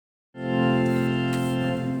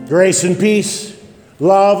Grace and peace,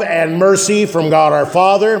 love and mercy from God our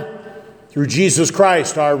Father, through Jesus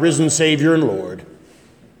Christ, our risen Savior and Lord.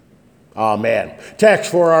 Amen.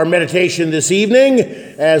 Text for our meditation this evening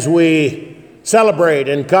as we celebrate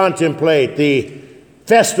and contemplate the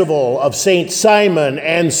festival of St. Simon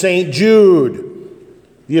and St. Jude.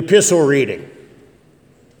 The epistle reading,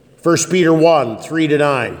 1 Peter 1,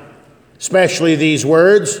 3-9, especially these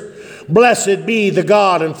words, "Blessed be the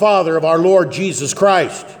God and Father of our Lord Jesus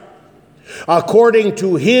Christ. According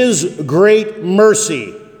to his great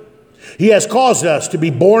mercy, he has caused us to be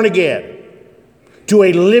born again to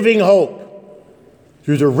a living hope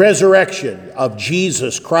through the resurrection of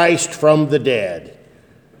Jesus Christ from the dead,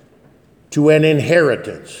 to an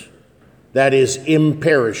inheritance that is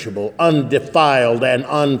imperishable, undefiled, and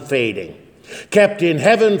unfading, kept in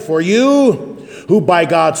heaven for you, who by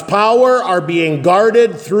God's power are being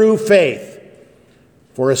guarded through faith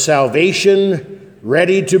for a salvation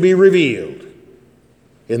ready to be revealed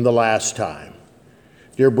in the last time."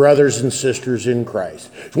 Dear brothers and sisters in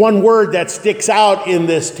Christ, there's one word that sticks out in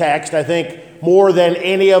this text, I think, more than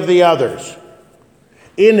any of the others.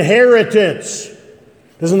 Inheritance.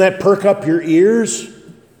 Doesn't that perk up your ears?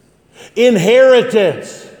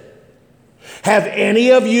 Inheritance. Have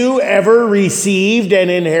any of you ever received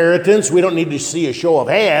an inheritance? We don't need to see a show of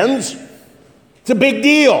hands. It's a big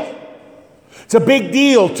deal. It's a big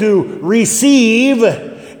deal to receive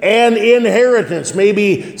an inheritance.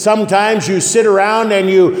 Maybe sometimes you sit around and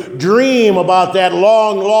you dream about that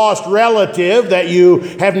long-lost relative that you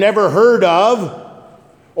have never heard of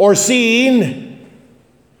or seen,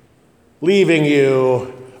 leaving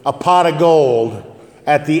you a pot of gold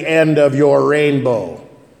at the end of your rainbow.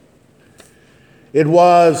 It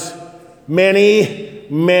was many,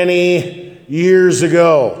 many years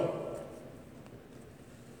ago.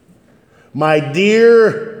 My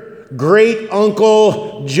dear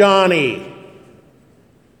great-uncle Johnny.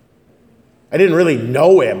 I didn't really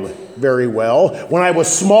know him very well. When I was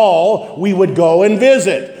small, we would go and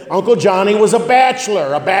visit. Uncle Johnny was a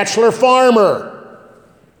bachelor farmer.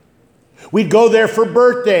 We'd go there for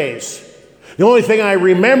birthdays. The only thing I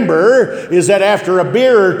remember is that after a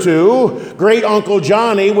beer or two, great-uncle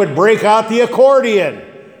Johnny would break out the accordion,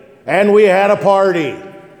 and we had a party.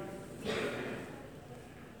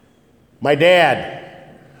 My dad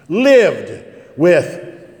lived with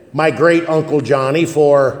my great-uncle Johnny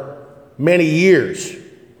for many years.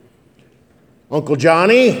 Uncle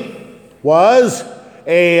Johnny was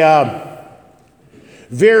a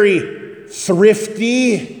very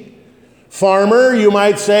thrifty farmer, you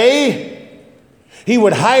might say. He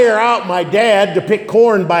would hire out my dad to pick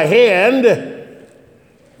corn by hand,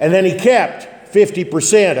 and then he kept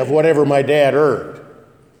 50% of whatever my dad earned.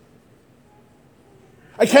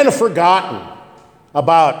 I'd kind of forgotten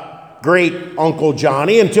about great Uncle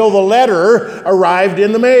Johnny until the letter arrived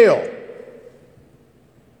in the mail.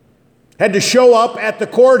 Had to show up at the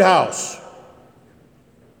courthouse.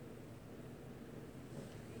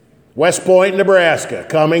 West Point, Nebraska,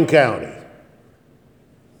 Cumming County.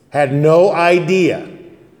 Had no idea,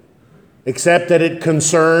 except that it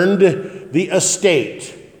concerned the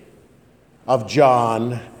estate of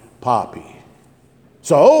John Poppy.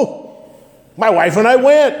 So, my wife and I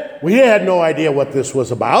went. We had no idea what this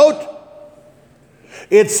was about.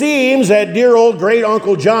 It seems that dear old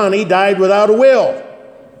great-uncle Johnny died without a will.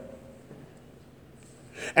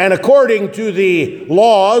 And according to the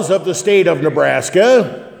laws of the state of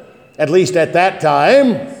Nebraska, at least at that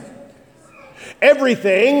time,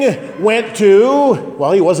 everything went to,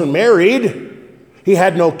 well, he wasn't married, he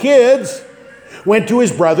had no kids, went to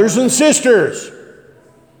his brothers and sisters,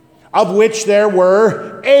 of which there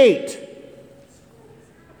were 8.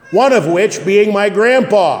 One of which being my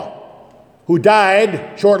grandpa, who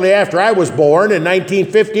died shortly after I was born in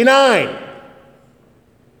 1959.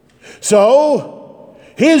 So,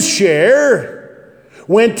 his share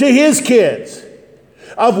went to his kids,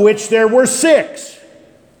 of which there were 6.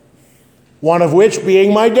 One of which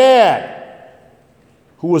being my dad,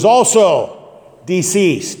 who was also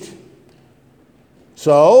deceased.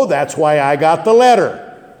 So, that's why I got the letter.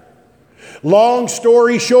 Long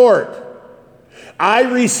story short, I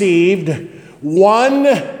received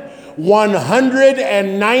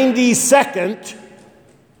 1/192nd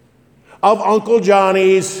of Uncle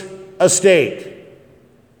Johnny's estate.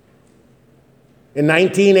 In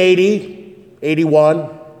 1980, 81,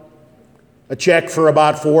 a check for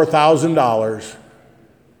about $4,000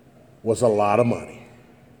 was a lot of money.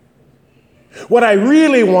 What I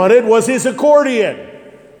really wanted was his accordion.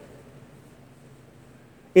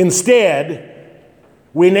 Instead,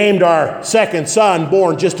 we named our second son,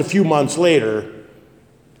 born just a few months later,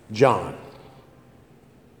 John.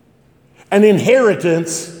 An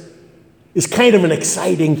inheritance is kind of an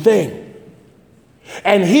exciting thing.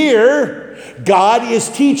 And here, God is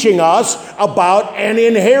teaching us about an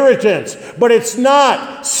inheritance. But it's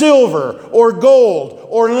not silver or gold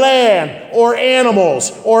or land or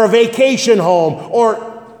animals or a vacation home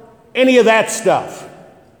or any of that stuff.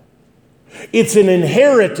 It's an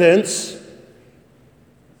inheritance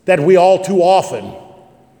that we all too often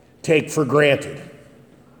take for granted.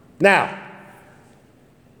 Now,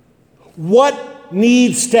 what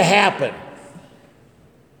needs to happen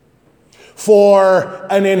for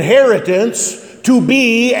an inheritance to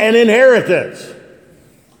be an inheritance?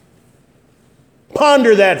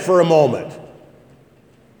 Ponder that for a moment.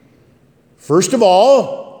 First of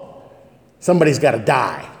all, somebody's got to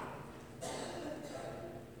die.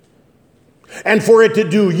 And for it to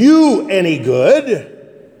do you any good,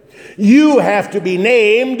 you have to be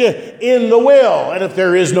named in the will. And if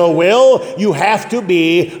there is no will, you have to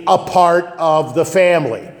be a part of the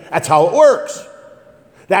family. That's how it works.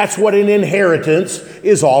 That's what an inheritance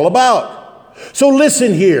is all about. So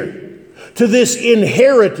listen here to this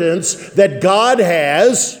inheritance that God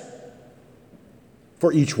has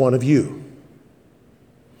for each one of you.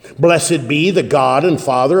 Blessed be the God and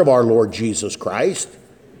Father of our Lord Jesus Christ.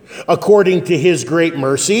 According to his great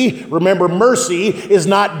mercy, remember, mercy is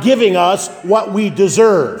not giving us what we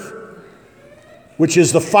deserve, which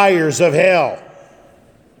is the fires of hell.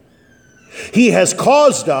 He has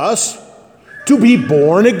caused us to be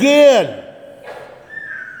born again.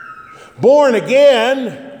 Born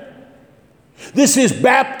again, this is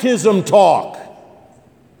baptism talk.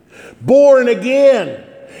 Born again,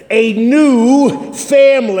 a new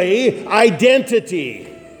family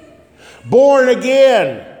identity. Born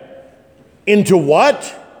again. Into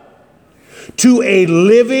what? To a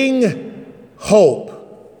living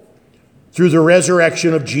hope through the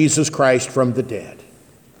resurrection of Jesus Christ from the dead.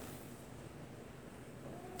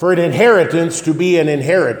 For an inheritance to be an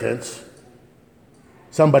inheritance,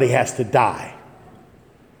 somebody has to die.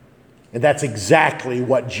 And that's exactly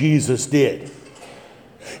what Jesus did.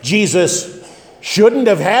 Jesus shouldn't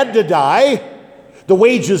have had to die. The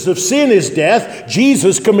wages of sin is death.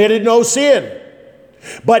 Jesus committed no sin.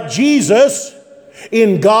 But Jesus,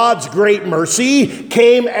 in God's great mercy,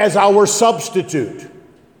 came as our substitute.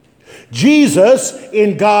 Jesus,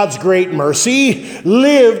 in God's great mercy,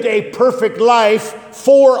 lived a perfect life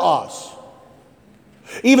for us.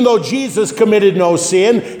 Even though Jesus committed no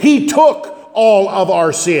sin, he took all of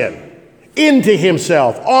our sin into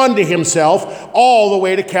himself, onto himself, all the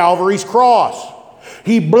way to Calvary's cross.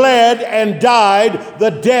 He bled and died the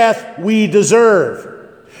death we deserve.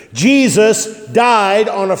 Jesus died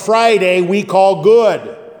on a Friday we call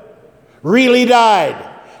good. Really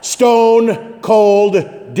died. Stone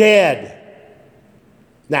cold dead.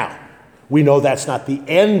 Now, we know that's not the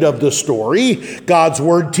end of the story. God's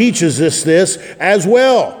word teaches us this as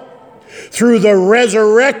well. Through the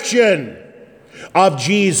resurrection of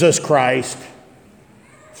Jesus Christ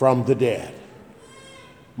from the dead.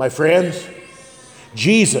 My friends,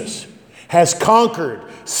 Jesus has conquered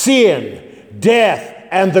sin, death,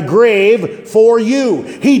 and the grave for you.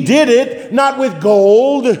 He did it not with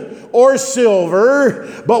gold or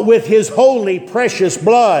silver, but with his holy, precious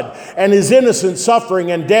blood and his innocent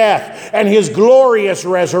suffering and death and his glorious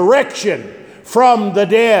resurrection from the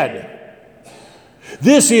dead.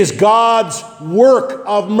 This is God's work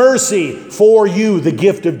of mercy for you, the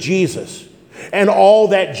gift of Jesus, and all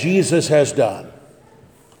that Jesus has done.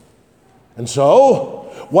 And so,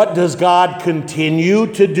 what does God continue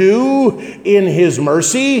to do in his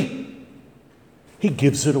mercy? He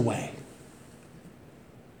gives it away.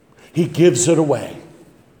 He gives it away.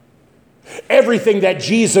 Everything that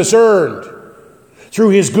Jesus earned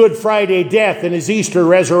through his Good Friday death and his Easter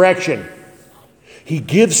resurrection, he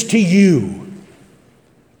gives to you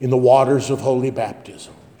in the waters of holy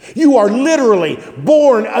baptism. You are literally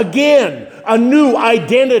born again, a new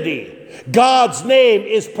identity. God's name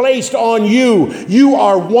is placed on you. You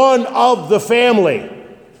are one of the family.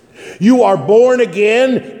 You are born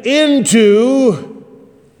again into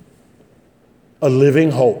a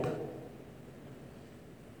living hope.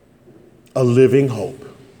 A living hope.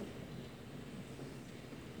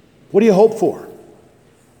 What do you hope for?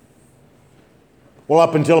 Well,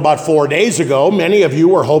 up until about 4 days ago, many of you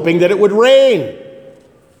were hoping that it would rain.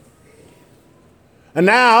 And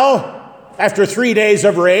now, after 3 days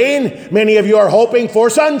of rain, many of you are hoping for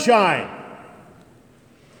sunshine.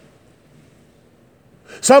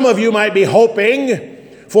 Some of you might be hoping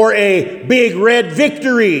for a big red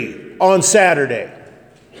victory on Saturday.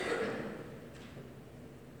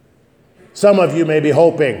 Some of you may be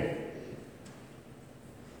hoping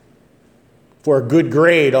for a good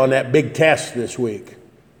grade on that big test this week.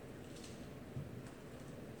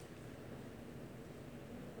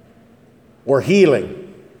 Or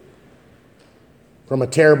healing from a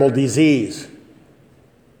terrible disease.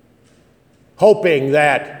 Hoping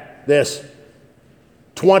that this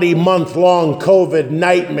 20-month-long COVID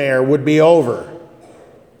nightmare would be over.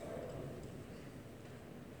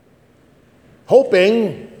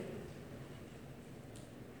 Hoping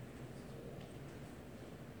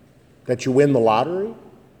that you win the lottery.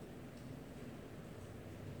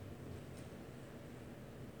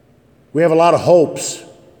 We have a lot of hopes,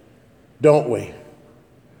 don't we?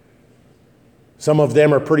 Some of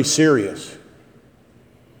them are pretty serious.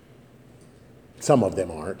 Some of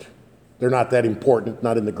them aren't. They're not that important,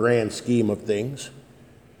 not in the grand scheme of things.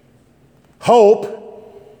 Hope,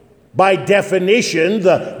 by definition,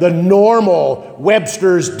 the normal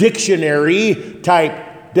Webster's Dictionary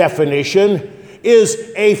type definition,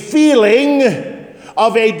 is a feeling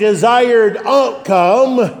of a desired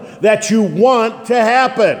outcome that you want to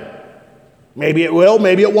happen. Maybe it will,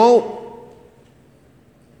 maybe it won't.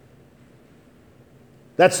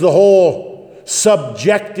 That's the whole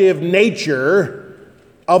subjective nature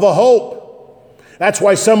of a hope. That's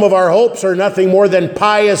why some of our hopes are nothing more than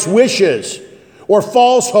pious wishes, or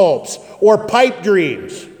false hopes, or pipe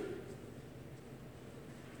dreams.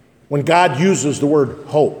 When God uses the word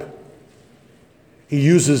hope, He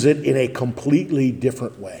uses it in a completely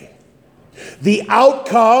different way. The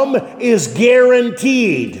outcome is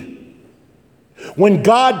guaranteed. When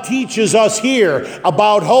God teaches us here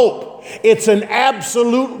about hope, it's an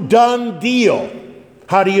absolute done deal.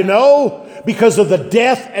 How do you know? Because of the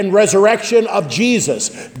death and resurrection of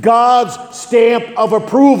Jesus. God's stamp of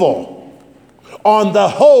approval on the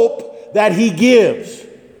hope that He gives.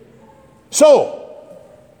 So,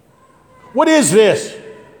 what is this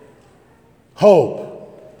hope?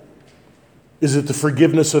 Is it the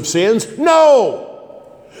forgiveness of sins? No!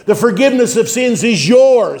 The forgiveness of sins is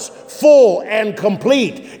yours, full and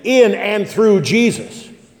complete, in and through Jesus.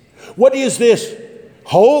 What is this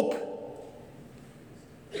hope?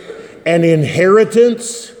 An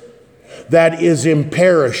inheritance that is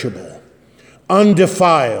imperishable,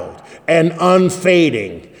 undefiled, and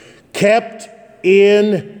unfading, kept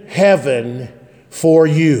in heaven for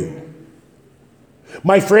you.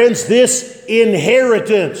 My friends, this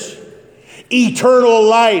inheritance, eternal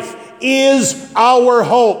life, is our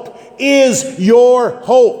hope, is your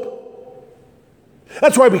hope.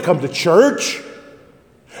 That's why we come to church.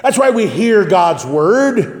 That's why we hear God's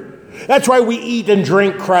word. That's why we eat and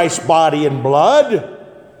drink Christ's body and blood.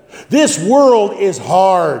 This world is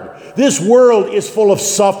hard. This world is full of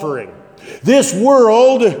suffering. This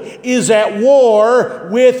world is at war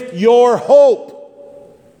with your hope.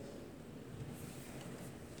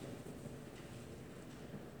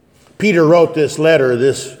 Peter wrote this letter,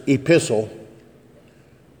 this epistle,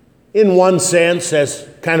 in one sense as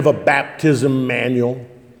kind of a baptism manual,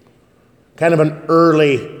 kind of an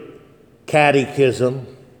early catechism.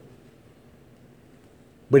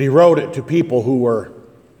 But he wrote it to people who were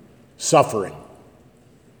suffering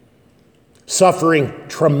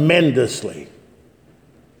tremendously,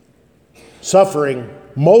 suffering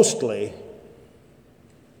mostly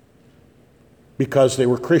because they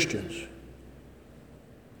were Christians.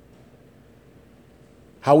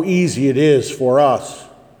 How easy it is for us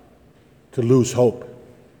to lose hope.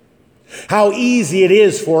 How easy it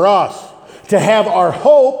is for us to have our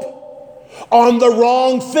hope on the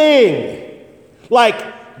wrong thing,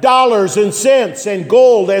 like dollars and cents and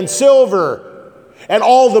gold and silver and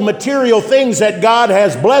all the material things that God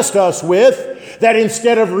has blessed us with, that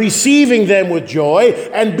instead of receiving them with joy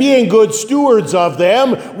and being good stewards of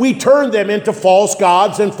them, we turn them into false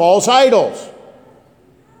gods and false idols.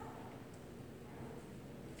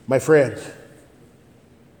 My friends,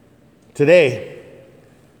 today,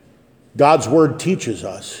 God's word teaches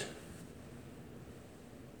us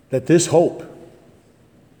that this hope,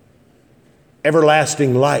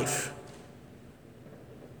 everlasting life,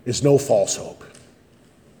 is no false hope.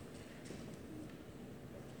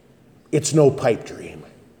 It's no pipe dream.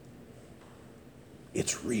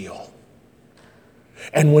 It's real.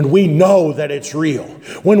 And when we know that it's real,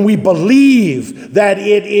 when we believe that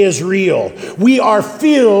it is real, we are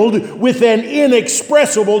filled with an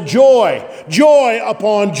inexpressible joy, joy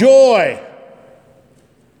upon joy.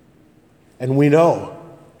 And we know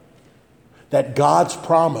that God's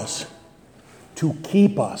promise to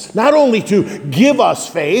keep us, not only to give us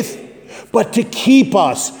faith, but to keep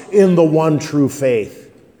us in the one true faith,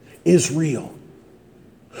 is real.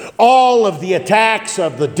 All of the attacks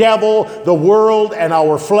of the devil, the world, and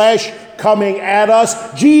our flesh coming at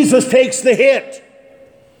us, Jesus takes the hit.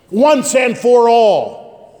 once and for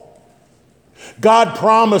all. God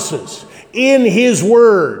promises in His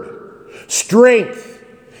Word strength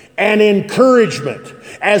and encouragement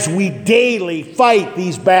as we daily fight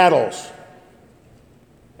these battles,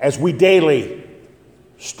 as we daily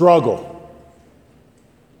struggle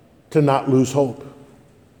to not lose hope.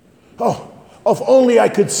 Oh, if only I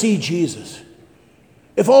could see Jesus.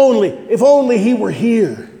 If only He were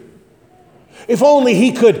here. If only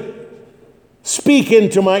He could speak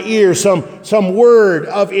into my ear some word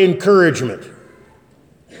of encouragement.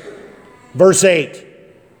 Verse 8.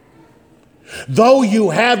 Though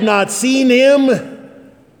you have not seen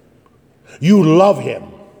Him, you love Him.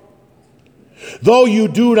 Though you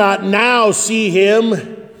do not now see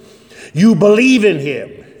Him, you believe in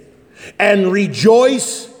Him and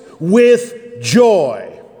rejoice with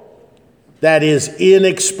joy that is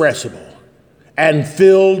inexpressible and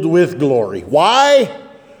filled with glory. Why?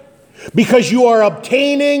 Because you are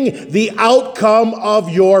obtaining the outcome of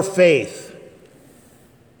your faith,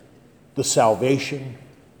 the salvation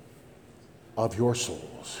of your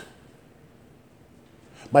souls.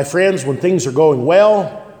 My friends, when things are going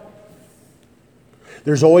well,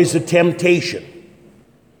 there's always a temptation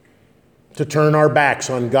to turn our backs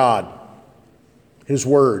on God, His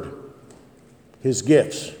Word, His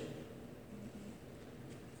gifts.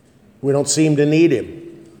 We don't seem to need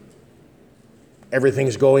Him.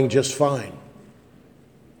 Everything's going just fine.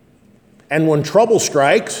 And when trouble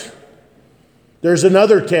strikes, there's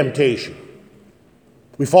another temptation.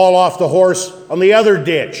 We fall off the horse on the other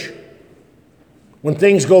ditch. When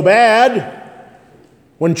things go bad,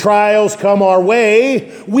 when trials come our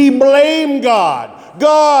way, we blame God.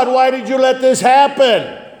 God, why did you let this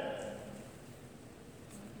happen?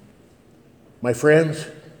 My friends,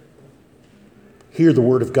 hear the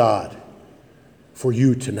word of God for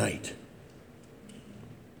you tonight.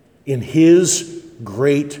 In His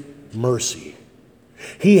great mercy,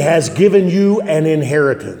 He has given you an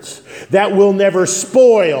inheritance that will never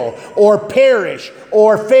spoil or perish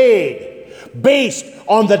or fade, based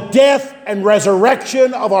on the death and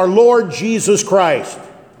resurrection of our Lord Jesus Christ.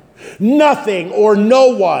 Nothing or no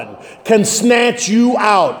one can snatch you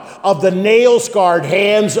out of the nail-scarred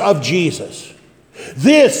hands of Jesus.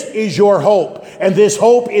 This is your hope, and this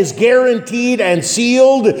hope is guaranteed and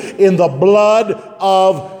sealed in the blood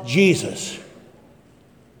of Jesus.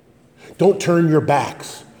 Don't turn your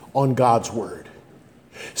backs on God's Word.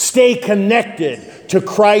 Stay connected to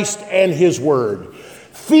Christ and His Word.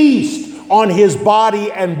 Feast on His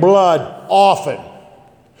body and blood often.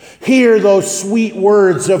 Hear those sweet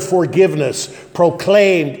words of forgiveness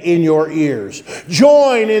proclaimed in your ears.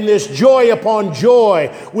 Join in this joy upon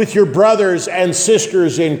joy with your brothers and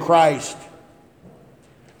sisters in Christ.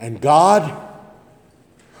 And God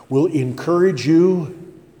will encourage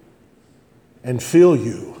you and fill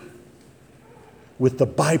you with the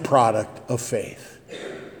byproduct of faith,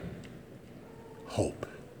 hope.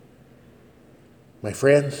 My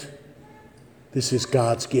friends, this is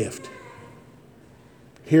God's gift.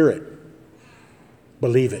 Hear it,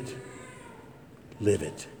 believe it, live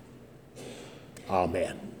it.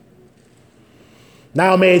 Amen.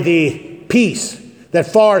 Now may the peace that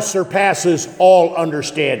far surpasses all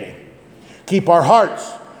understanding keep our hearts,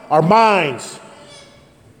 our minds,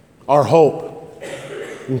 our hope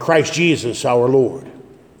in Christ Jesus our Lord.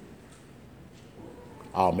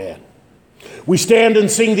 Amen. We stand and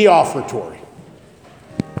sing the offertory.